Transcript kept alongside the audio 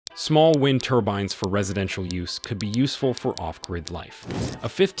Small wind turbines for residential use could be useful for off-grid life. A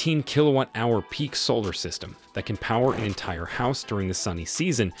 15 kilowatt-hour peak solar system that can power an entire house during the sunny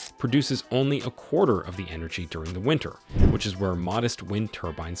season produces only a quarter of the energy during the winter, which is where modest wind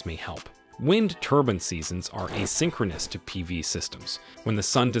turbines may help. Wind turbine seasons are asynchronous to PV systems. When the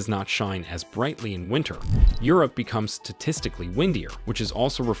sun does not shine as brightly in winter, Europe becomes statistically windier, which is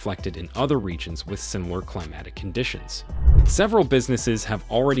also reflected in other regions with similar climatic conditions. Several businesses have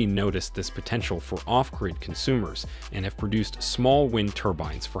already noticed this potential for off-grid consumers and have produced small wind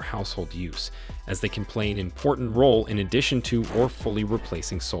turbines for household use, as they can play an important role in addition to or fully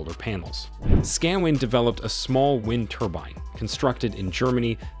replacing solar panels. Skywind developed a small wind turbine constructed in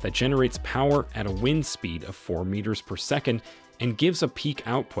Germany that generates power at a wind speed of 4 meters per second and gives a peak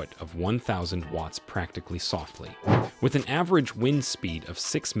output of 1,000 watts practically softly. With an average wind speed of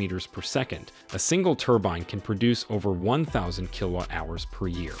 6 meters per second, a single turbine can produce over 1,000 kilowatt-hours per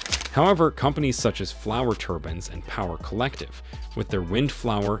year. However, companies such as Flower Turbines and Power Collective, with their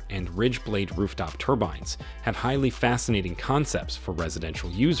Windflower and Ridgeblade rooftop turbines, had highly fascinating concepts for residential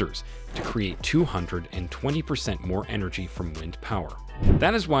users to create 220% more energy from wind power.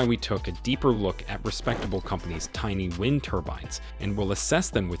 That is why we took a deeper look at respectable companies' tiny wind turbines and will assess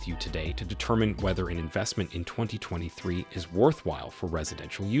them with you today to determine whether an investment in 2023 is worthwhile for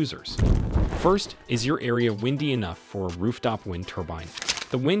residential users. First, is your area windy enough for a rooftop wind turbine?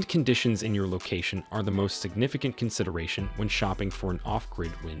 The wind conditions in your location are the most significant consideration when shopping for an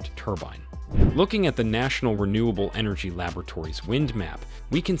off-grid wind turbine. Looking at the National Renewable Energy Laboratory's wind map,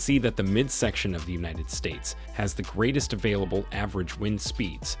 we can see that the midsection of the United States has the greatest available average wind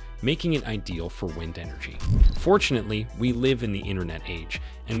speeds, making it ideal for wind energy. Fortunately, we live in the internet age,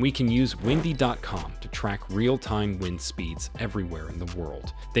 and we can use windy.com to track real-time wind speeds everywhere in the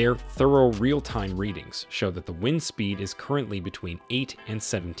world. Their thorough real-time readings show that the wind speed is currently between 8 and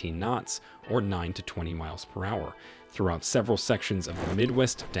 17 knots, or 9 to 20 miles per hour, throughout several sections of the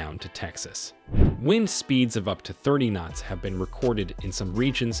Midwest down to Texas. Wind speeds of up to 30 knots have been recorded in some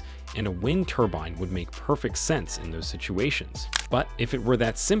regions, and a wind turbine would make perfect sense in those situations. But if it were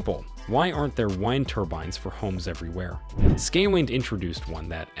that simple, why aren't there wind turbines for homes everywhere? Skywind introduced one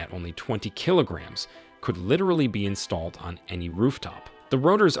that, at only 20 kilograms, could literally be installed on any rooftop. The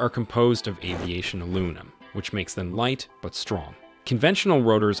rotors are composed of aviation aluminum, which makes them light but strong. Conventional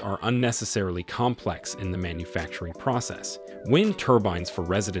rotors are unnecessarily complex in the manufacturing process. Wind turbines for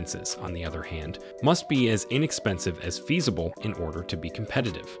residences, on the other hand, must be as inexpensive as feasible in order to be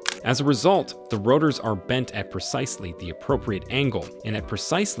competitive. As a result, the rotors are bent at precisely the appropriate angle and at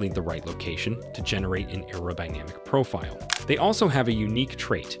precisely the right location to generate an aerodynamic profile. They also have a unique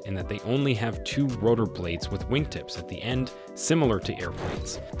trait in that they only have 2 rotor blades with wingtips at the end, similar to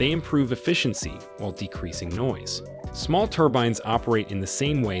airplanes. They improve efficiency while decreasing noise. Small turbines operate in the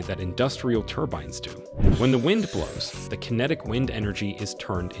same way that industrial turbines do. When the wind blows, the kinetic wind energy is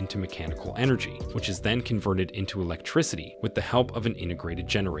turned into mechanical energy, which is then converted into electricity with the help of an integrated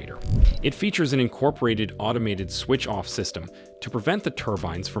generator. It features an incorporated automated switch-off system to prevent the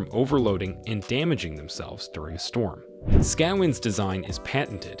turbines from overloading and damaging themselves during a storm. Skywind's design is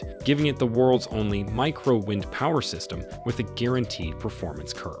patented, giving it the world's only micro-wind power system with a guaranteed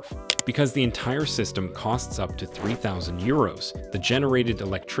performance curve. Because the entire system costs up to 3,000 euros, the generated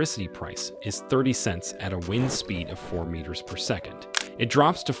electricity price is 30 cents at a wind speed of 4 meters per second. It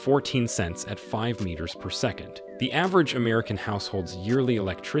drops to 14 cents at 5 meters per second. The average American household's yearly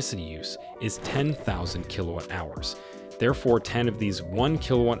electricity use is 10,000 kilowatt hours. Therefore, 10 of these 1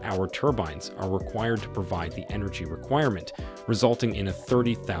 kilowatt-hour turbines are required to provide the energy requirement, resulting in a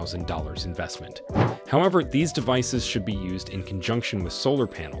 $30,000 investment. However, these devices should be used in conjunction with solar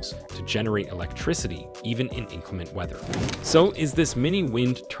panels to generate electricity even in inclement weather. So, is this mini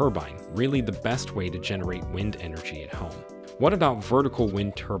wind turbine really the best way to generate wind energy at home? What about vertical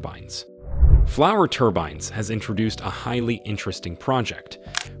wind turbines? Flower Turbines has introduced a highly interesting project: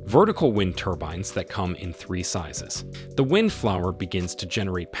 vertical wind turbines that come in 3 sizes. The Windflower begins to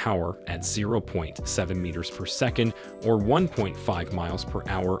generate power at 0.7 meters per second or 1.5 miles per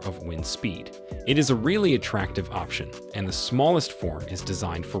hour of wind speed. It is a really attractive option, and the smallest form is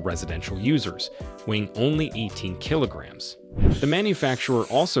designed for residential users, weighing only 18 kilograms. The manufacturer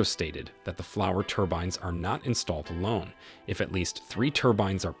also stated that the flower turbines are not installed alone. If at least 3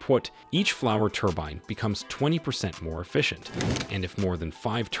 turbines are put, each flower turbine becomes 20% more efficient, and if more than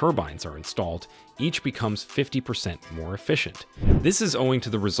 5 turbines are installed, each becomes 50% more efficient. This is owing to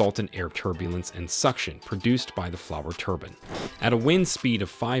the resultant air turbulence and suction produced by the flower turbine. At a wind speed of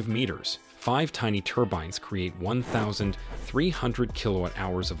 5 meters, 5 tiny turbines create 1,300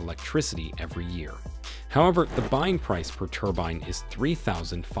 kilowatt-hours of electricity every year. However, the buying price per turbine is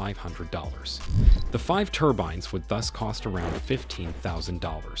 $3,500. The 5 turbines would thus cost around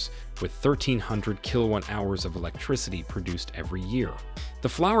 $15,000, with 1,300 kilowatt-hours of electricity produced every year. The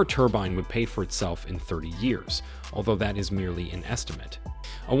flower turbine would pay for itself in 30 years, although that is merely an estimate.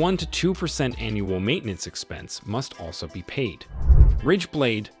 A 1 to 2% annual maintenance expense must also be paid.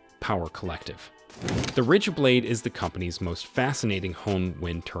 Ridgeblade Power Collective. The Ridgeblade is the company's most fascinating home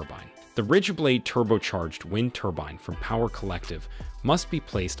wind turbine. The Ridgeblade turbocharged wind turbine from Power Collective must be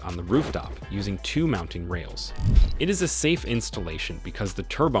placed on the rooftop using 2 mounting rails. It is a safe installation because the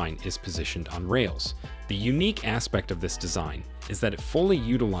turbine is positioned on rails. The unique aspect of this design is that it fully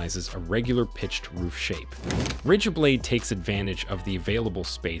utilizes a regular pitched roof shape. Ridgeblade takes advantage of the available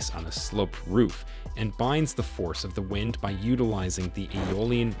space on a sloped roof and binds the force of the wind by utilizing the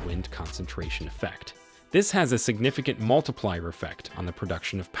Aeolian wind concentration effect. This has a significant multiplier effect on the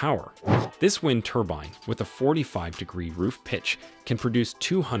production of power. This wind turbine, with a 45-degree roof pitch, can produce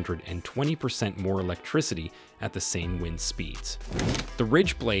 220% more electricity at the same wind speeds. The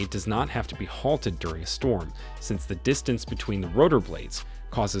Ridgeblade does not have to be halted during a storm, since the distance between the rotor blades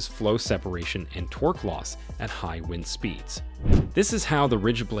causes flow separation and torque loss at high wind speeds. This is how the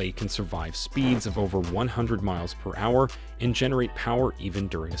Ridgeblade can survive speeds of over 100 miles per hour and generate power even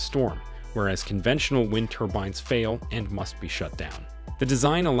during a storm, whereas conventional wind turbines fail and must be shut down. The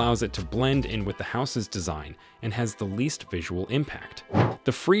design allows it to blend in with the house's design and has the least visual impact.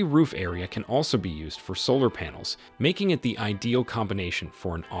 The free roof area can also be used for solar panels, making it the ideal combination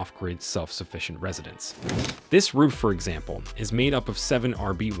for an off-grid self-sufficient residence. This roof, for example, is made up of 7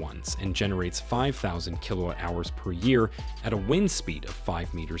 RB1s and generates 5,000 kilowatt-hours per year at a wind speed of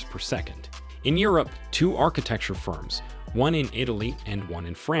 5 meters per second. In Europe, 2 architecture firms, one in Italy and one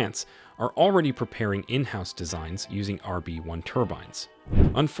in France, are already preparing in-house designs using RB1 turbines.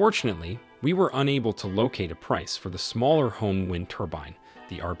 Unfortunately, we were unable to locate a price for the smaller home wind turbine,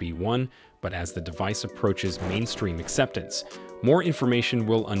 the RB1, but as the device approaches mainstream acceptance, more information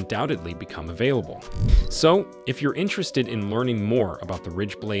will undoubtedly become available. So, if you're interested in learning more about the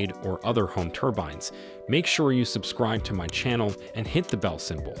Ridgeblade or other home turbines, make sure you subscribe to my channel and hit the bell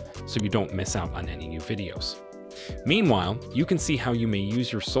symbol so you don't miss out on any new videos. Meanwhile, you can see how you may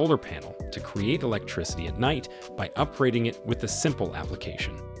use your solar panel to create electricity at night by upgrading it with a simple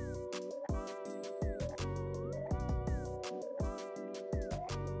application.